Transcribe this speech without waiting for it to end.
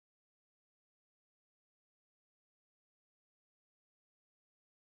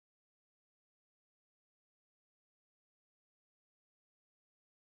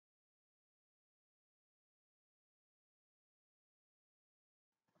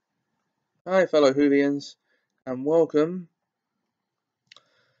Hi, fellow Whovians, and welcome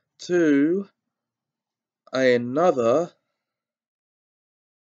to another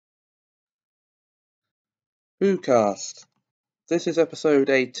Whocast. This is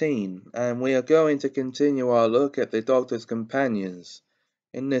episode 18, and we are going to continue our look at the Doctor's Companions.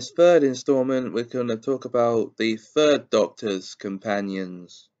 In this third installment, we're going to talk about the third Doctor's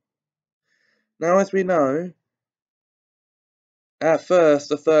Companions. Now, as we know, at first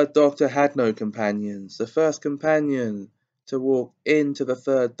the third Doctor had no companions. The first companion to walk into the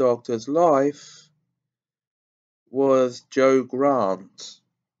third Doctor's life was Jo Grant.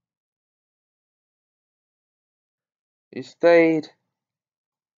 He stayed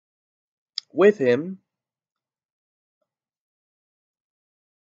with him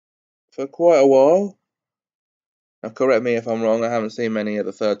for quite a while. Now, correct me if I'm wrong, I haven't seen many of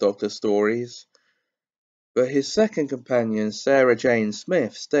the Third Doctor stories. But his second companion, Sarah Jane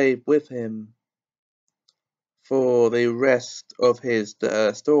Smith, stayed with him for the rest of his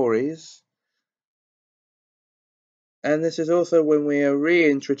stories. And this is also when we are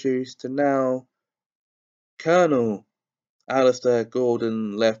reintroduced to now Colonel Alistair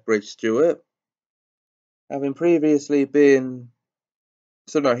Gordon Lethbridge Stewart, having previously been.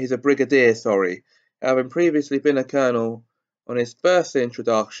 He's a brigadier, having previously been a colonel on his first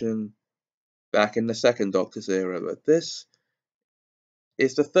introduction back in the second Doctor's era, but this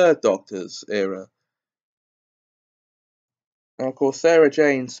is the third Doctor's era. And of course, Sarah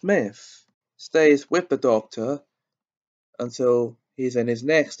Jane Smith stays with the Doctor until he's in his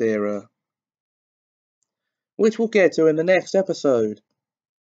next era, which we'll get to in the next episode.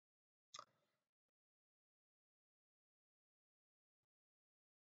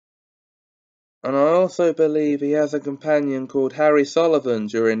 And I also believe he has a companion called Harry Sullivan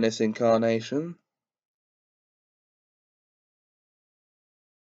during this incarnation.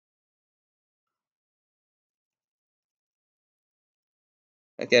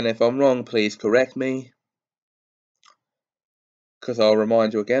 Again, if I'm wrong, please correct me, because I'll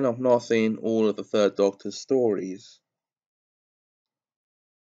remind you again, I've not seen all of the Third Doctor's stories.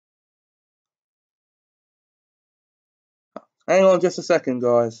 Hang on just a second,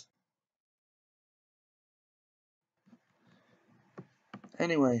 guys.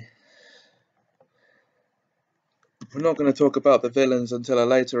 Anyway, we're not going to talk about the villains until a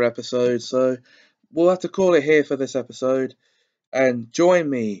later episode, so we'll have to call it here for this episode. And join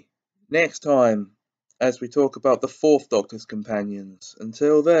me next time as we talk about the fourth Doctor's companions.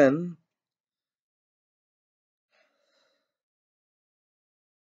 Until then,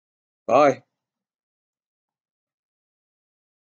 bye.